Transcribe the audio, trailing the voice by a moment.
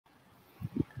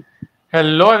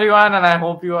Hello, everyone, and I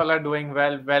hope you all are doing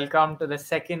well. Welcome to the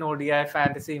second ODI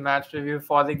fantasy match review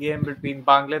for the game between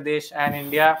Bangladesh and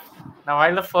India. Now,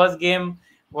 while the first game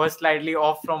was slightly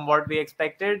off from what we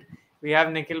expected, we have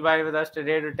Nikhil Bhai with us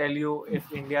today to tell you if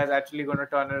India is actually going to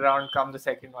turn around come the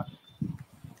second one.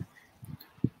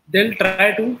 They'll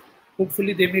try to.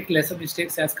 Hopefully, they make lesser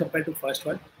mistakes as compared to first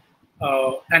one.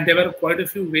 And there were quite a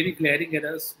few very glaring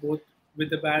errors, both with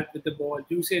the bat, with the ball,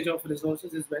 usage of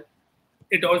resources as well.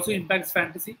 It also impacts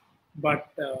fantasy, but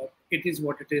it is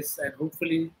what it is. And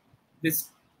hopefully, this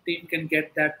team can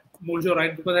get that mojo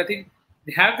right because I think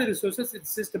they have the resources.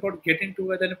 It's just about getting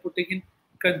together and putting in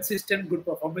consistent good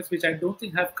performance, which I don't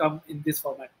think have come in this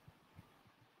format.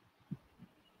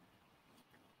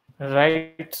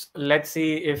 Right, so let's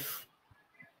see if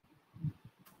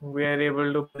we are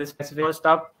able to play this specific. First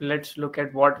up, let's look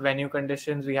at what venue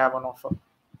conditions we have on offer.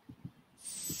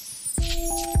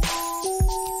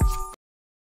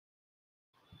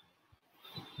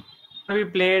 We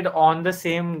played on the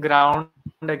same ground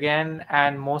again,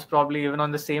 and most probably even on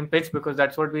the same pitch, because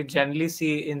that's what we generally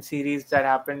see in series that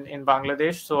happen in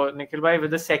Bangladesh. So, Nikhil bhai,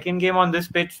 with the second game on this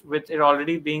pitch, with it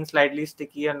already being slightly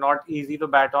sticky and not easy to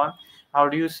bat on, how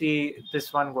do you see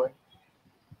this one going?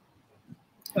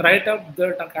 Right up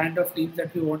the kind of team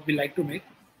that we like to make.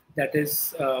 That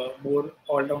is more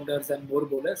all-rounders and more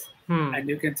bowlers. And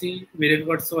you can see Viren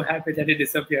got so happy that he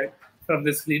disappeared from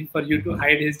the screen for you to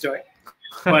hide his joy.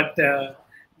 But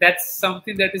that's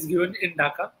something that is given in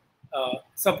Dhaka.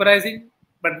 Surprising,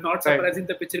 but not surprising,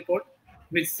 the pitch report,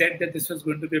 which said that this was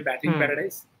going to be a batting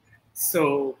paradise.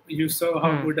 So you saw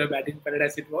how good a batting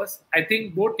paradise it was. I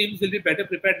think both teams will be better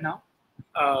prepared now.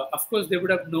 Of course, they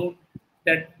would have known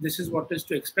that this is what is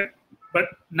to expect. But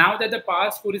now that the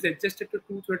power score is adjusted to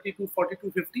 230, 240,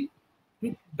 250,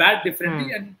 you bat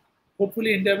differently, and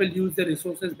hopefully India will use the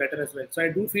resources better as well. So I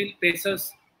do feel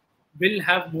Pacers will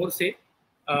have more say.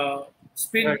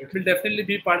 Spin will definitely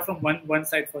be part from one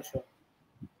side for sure.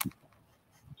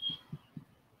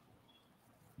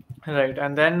 Right,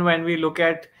 and then when we look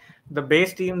at the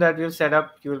base team that we've set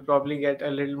up, you will probably get a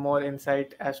little more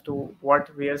insight as to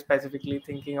what we are specifically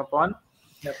thinking upon.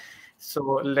 Yep. So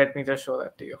let me just show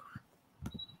that to you.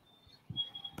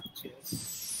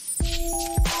 Cheers.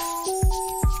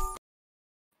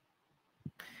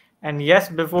 And yes,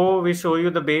 before we show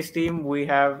you the base team, we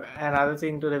have another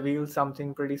thing to reveal,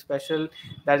 something pretty special.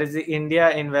 That is the India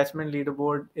Investment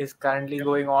Leaderboard is currently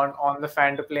going on the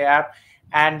Fan to Play app.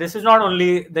 And this is not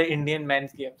only the Indian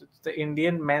men's games, it's the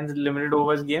Indian men's limited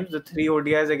overs games, the 3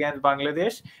 ODIs against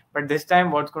Bangladesh. But this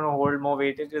time, what's going to hold more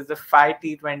weightage is the 5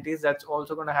 T20s that's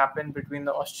also going to happen between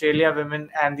the Australia women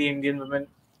and the Indian women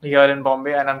here in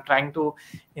Bombay. And I'm trying to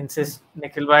insist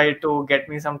Nikhil bhai to get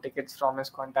me some tickets from his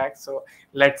contacts. So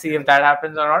let's see if that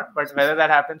happens or not. But whether that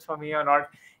happens for me or not,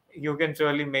 you can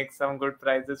surely make some good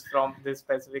prizes from this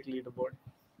specific leaderboard.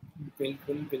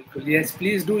 Bilkul. Yes,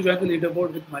 please do join the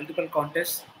leaderboard with multiple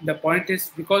contests. The point is,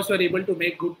 because you are able to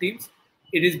make good teams,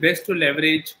 it is best to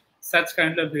leverage such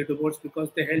kind of leaderboards because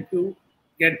they help you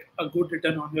get a good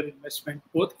return on your investment,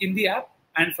 both in the app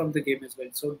and from the game as well.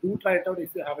 So do try it out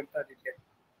if you haven't tried it yet.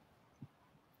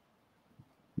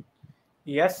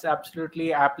 Yes,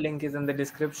 absolutely. App link is in the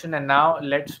description. And now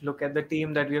let's look at the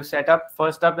team that we have set up.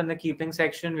 First up in the keeping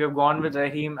section, we have gone with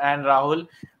Rahim and Rahul.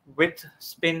 With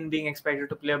spin being expected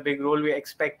to play a big role, we're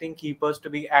expecting keepers to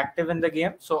be active in the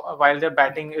game. So while their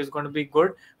batting is going to be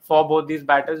good for both these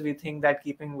batters, we think that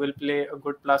keeping will play a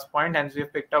good plus point. Hence, we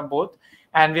have picked up both.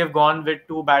 And we have gone with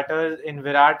 2 batters in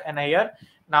Virat and Iyer.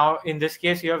 Now, in this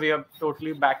case here, we are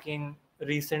totally backing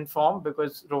recent form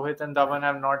because Rohit and Dhawan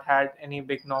have not had any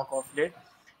big knock off late,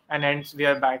 and hence we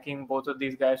are backing both of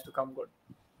these guys to come good.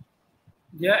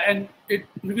 Yeah, and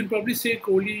you can probably say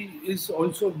Kohli is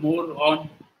also more on.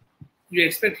 You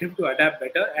expect him to adapt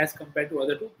better as compared to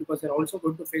other two because they're also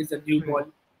going to face the new ball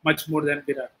much more than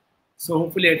Virat. So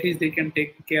hopefully at least they can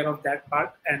take care of that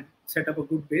part and set up a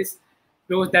good base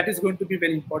because that is going to be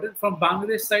very important. From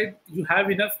Bangladesh side, you have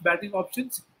enough batting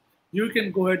options. You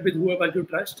can go ahead with whoever you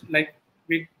trust. Like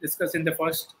we discussed in the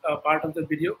first part of the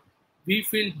video, we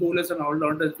feel bowlers and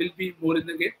all-rounders will be more in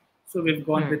the game. So we've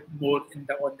gone with more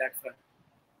on that front.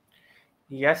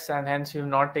 Yes, and hence we've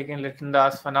not taken Liton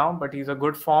Das for now, but he's a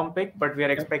good form pick. But we are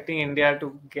expecting India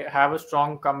to have a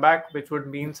strong comeback, which would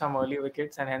mean some early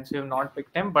wickets, and hence we have not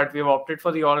picked him. But we've opted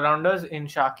for the all-rounders in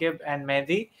Shakib and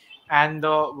Mehdi. And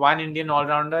the one Indian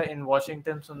all-rounder in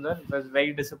Washington, Sundar, was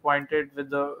very disappointed with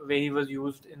the way he was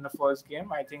used in the first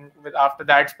game. I think after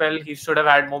that spell, he should have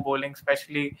had more bowling,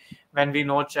 especially when we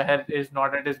know Chahar is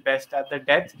not at his best at the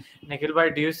death. Nikhil bhai,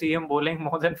 do you see him bowling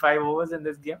more than 5 overs in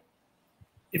this game?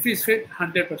 If he's fit,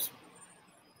 100%.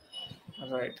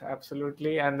 Right,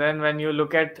 absolutely. And then when you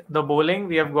look at the bowling,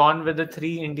 we have gone with the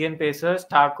three Indian pacers,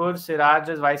 Thakur, Siraj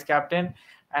as vice captain,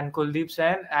 and Kuldeep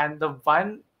Sen, and the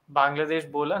one Bangladesh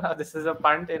bowler. Now, this is a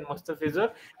punt in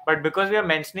Mustafizur, but because we are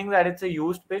mentioning that it's a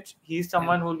used pitch, he's Yeah.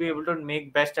 someone who will be able to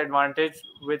make best advantage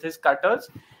with his cutters.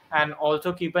 And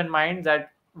also keep in mind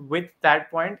that with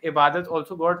that point, Ibadat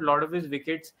also got a lot of his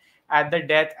wickets at the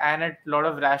death and at a lot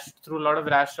of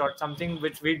rash shots, something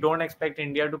which we don't expect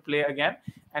India to play again,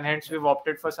 and hence we've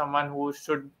opted for someone who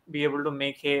should be able to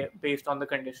make hay based on the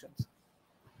conditions.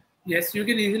 Yes, you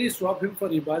can easily swap him for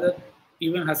Ibadat,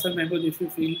 even Hassan Mahmood if you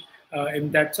feel in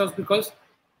that sense, because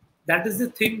that is the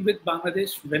thing with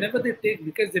Bangladesh. Whenever they take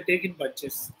wickets, they take in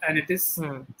bunches, and it is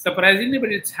Hmm. surprisingly,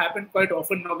 but it's happened quite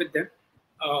often now with them.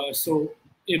 So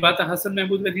Ibata Hassan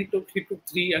Mahmood, when he took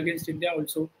three against India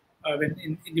also when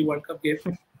in the World Cup game.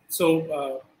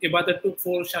 So Ibata took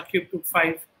four, Shakib took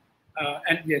five,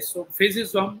 and yes, so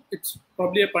phases one, it's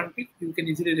probably a punt pick. You can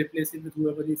easily replace him with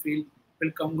whoever you feel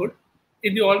will come good.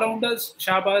 In the all-rounders,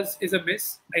 Shahbaz is a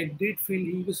miss. I did feel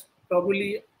he was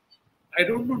probably, I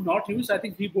don't know, not used. I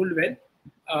think he bowled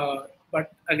well.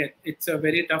 But again, it's a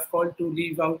very tough call to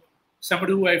leave out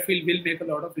somebody who I feel will make a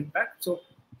lot of impact. So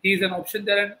he's an option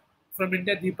there. And from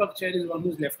India, Deepak Chair is one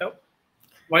who's left out.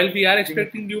 While we are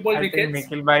expecting new ball I think wickets,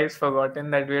 Nikhil Bhai has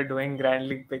forgotten that we are doing Grand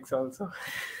League picks also.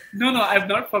 no, I've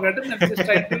not forgotten. I'm just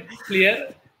trying to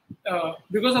clear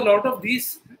because a lot of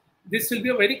this will be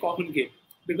a very common game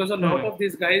because a lot Hmm. of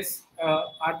these guys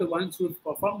are the ones who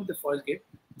performed in the first game.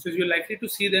 So you're likely to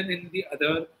see them in the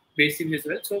other base team as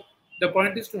well. So the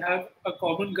point is to have a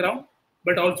common ground,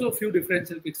 but also a few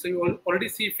differential picks. So you already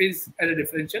see Fizz as a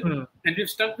differential, Hmm. and we've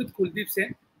stuck with Kuldeep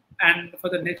Sen. And for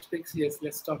the next picks, yes,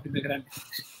 let's talk in the grand.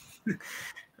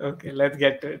 Okay, let's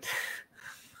get to it.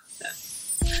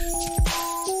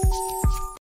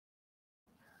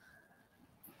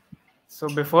 So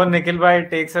before Nikhil Bhai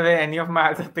takes away any of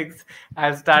my other picks,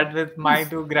 I'll start with my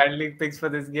two Grand League picks for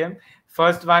this game.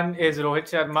 First one is Rohit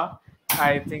Sharma.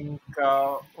 I think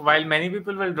while many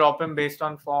people will drop him based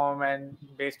on form and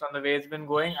based on the way it's been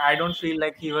going, I don't feel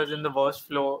like he was in the worst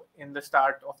flow in the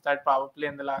start of that power play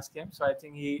in the last game. So I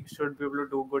think he should be able to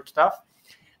do good stuff.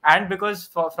 And because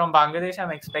from Bangladesh,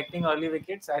 I'm expecting early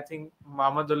wickets. I think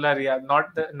Mahmudullah Riyad,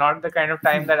 not the kind of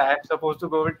time that I am supposed to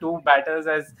go with two batters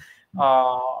as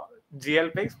GL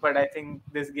picks, but I think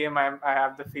this game I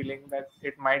have the feeling that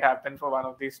it might happen for one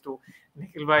of these two.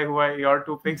 Nikhil bhai, who are your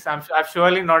two picks? I've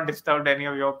surely not disturbed any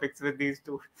of your picks with these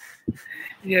two.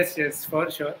 Yes, for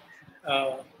sure.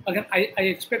 Again, I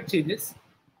expect changes,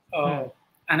 uh, Hmm.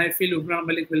 and I feel Umran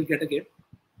Malik will get a game.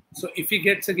 So if he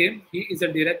gets a game, he is a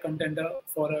direct contender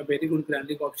for a very good Grand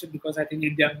League option because I think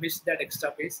India missed that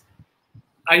extra pace.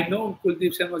 I know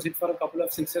Kuldeep Sen was hit for a couple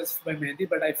of sixes by Mehndi,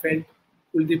 but I felt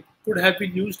Kuldeep could have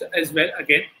been used as well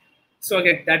again. So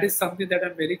again, that is something that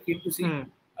I'm very keen to see. Hmm.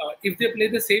 If they play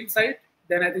the same side,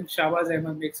 then I think Shahbaz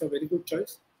Ahmed makes a very good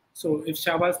choice. So if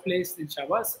Shahbaz plays, then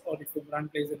Shahbaz, or if Umran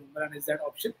plays, then Umran is that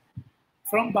option.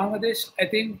 From Bangladesh, I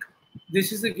think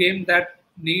this is a game that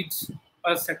needs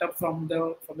a setup from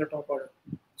the top order.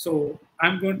 So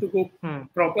I'm going to go Hmm.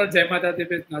 proper Jaimadade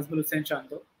with Nazmul Hussain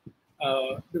Shanto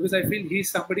because I feel he's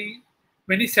somebody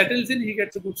when he settles in, he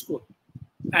gets a good score,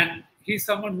 and he's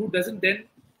someone who doesn't then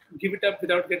give it up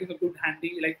without getting a good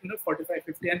handy 45,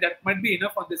 50, and that might be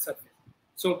enough on this surface.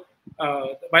 So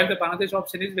while the Bangladesh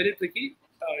option is very tricky,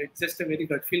 it's just a very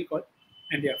gut feel call.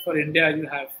 And yeah, for India, you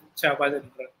have Shahbaz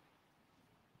and Imran.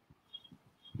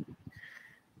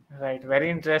 Right, very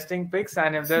interesting picks.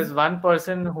 And if there's one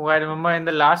person who I remember in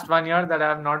the last 1 year that I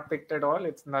have not picked at all,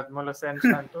 it's Najmul Hussain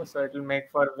Shanto. So it will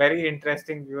make for very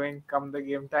interesting viewing come the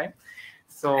game time.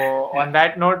 So Yeah, on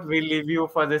that note, we leave you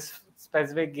for this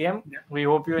specific game. yeah. We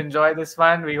hope you enjoy this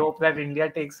one. We hope that India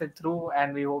takes it through,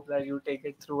 and we hope that you take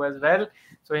it through as well.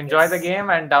 So enjoy the Yes. game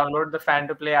and download the Fan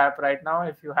to Play app right now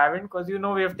if you haven't, because you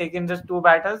know we have taken just two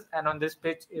batters, and on this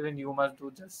pitch, even you must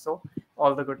do just so.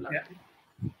 All the good luck Yeah. to you.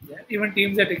 Yeah. Even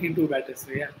teams are taking two batters.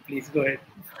 So yeah, please go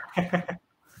ahead.